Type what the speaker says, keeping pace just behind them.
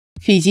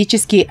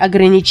Физические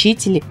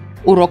ограничители.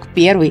 Урок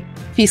 1.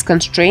 Phys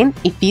Constraint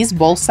и Phys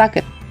Ball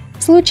Socket.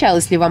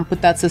 Случалось ли вам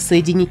пытаться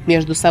соединить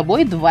между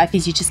собой два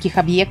физических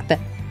объекта?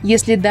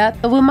 Если да,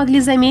 то вы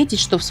могли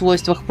заметить, что в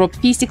свойствах Prop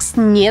Physics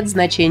нет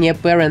значения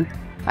parent.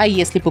 А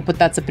если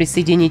попытаться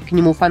присоединить к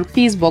нему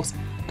FuncFizBox,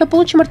 то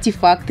получим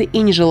артефакты и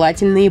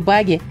нежелательные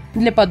баги.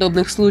 Для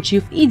подобных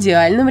случаев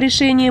идеальным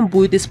решением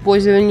будет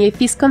использование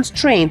Phys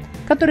Constraint,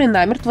 который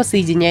намертво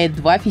соединяет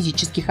два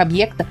физических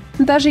объекта,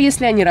 даже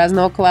если они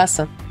разного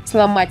класса.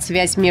 Сломать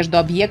связь между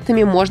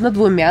объектами можно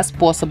двумя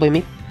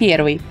способами.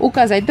 Первый.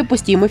 Указать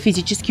допустимый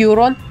физический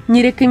урон.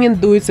 Не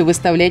рекомендуется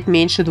выставлять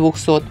меньше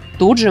 200.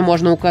 Тут же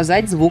можно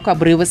указать звук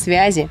обрыва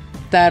связи.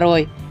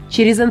 Второй.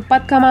 Через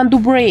Npad-команду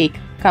Break.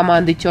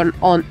 Команды Turn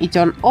On и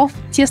Turn Off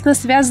тесно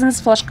связаны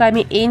с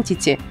флажками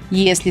Entity.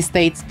 Если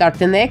стоит Start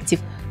Inactive,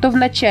 то в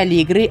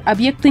начале игры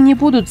объекты не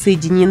будут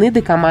соединены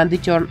до команды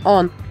Turn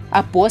On,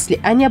 а после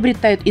они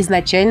обретают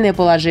изначальное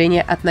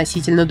положение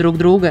относительно друг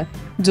друга.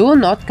 Do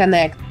Not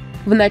Connect.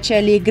 В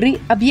начале игры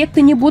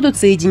объекты не будут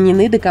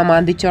соединены до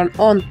команды Turn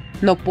On,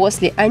 но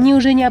после они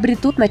уже не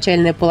обретут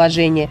начальное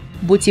положение.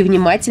 Будьте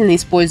внимательны,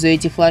 используя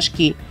эти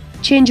флажки.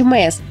 Change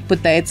Mass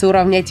пытается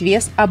уравнять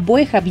вес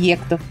обоих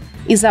объектов.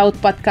 Из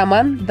Output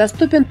команд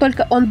доступен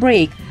только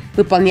OnBreak,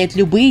 выполнять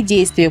любые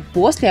действия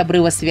после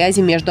обрыва связи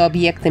между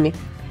объектами.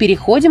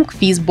 Переходим к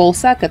Phys Ball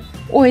Socket.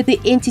 У этой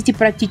entity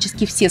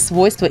практически все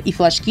свойства и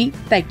флажки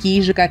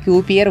такие же, как и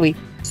у первой.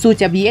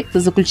 Суть объекта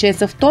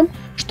заключается в том,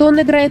 что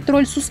он играет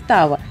роль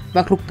сустава,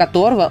 вокруг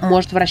которого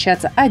может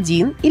вращаться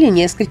один или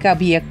несколько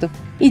объектов.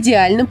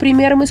 Идеальным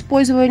примером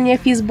использования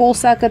Phys Ball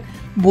Socket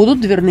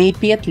будут дверные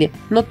петли.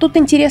 Но тут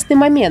интересный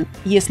момент.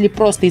 Если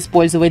просто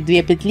использовать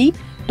две петли,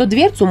 то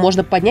дверцу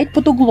можно поднять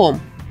под углом,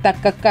 так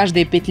как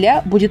каждая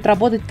петля будет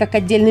работать как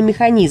отдельный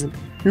механизм.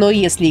 Но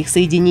если их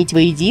соединить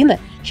воедино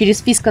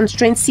через Phys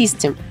Constraint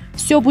System,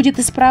 все будет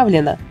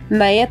исправлено.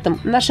 На этом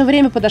наше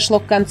время подошло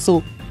к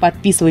концу.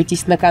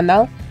 Подписывайтесь на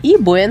канал и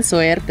буэн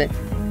суэрте!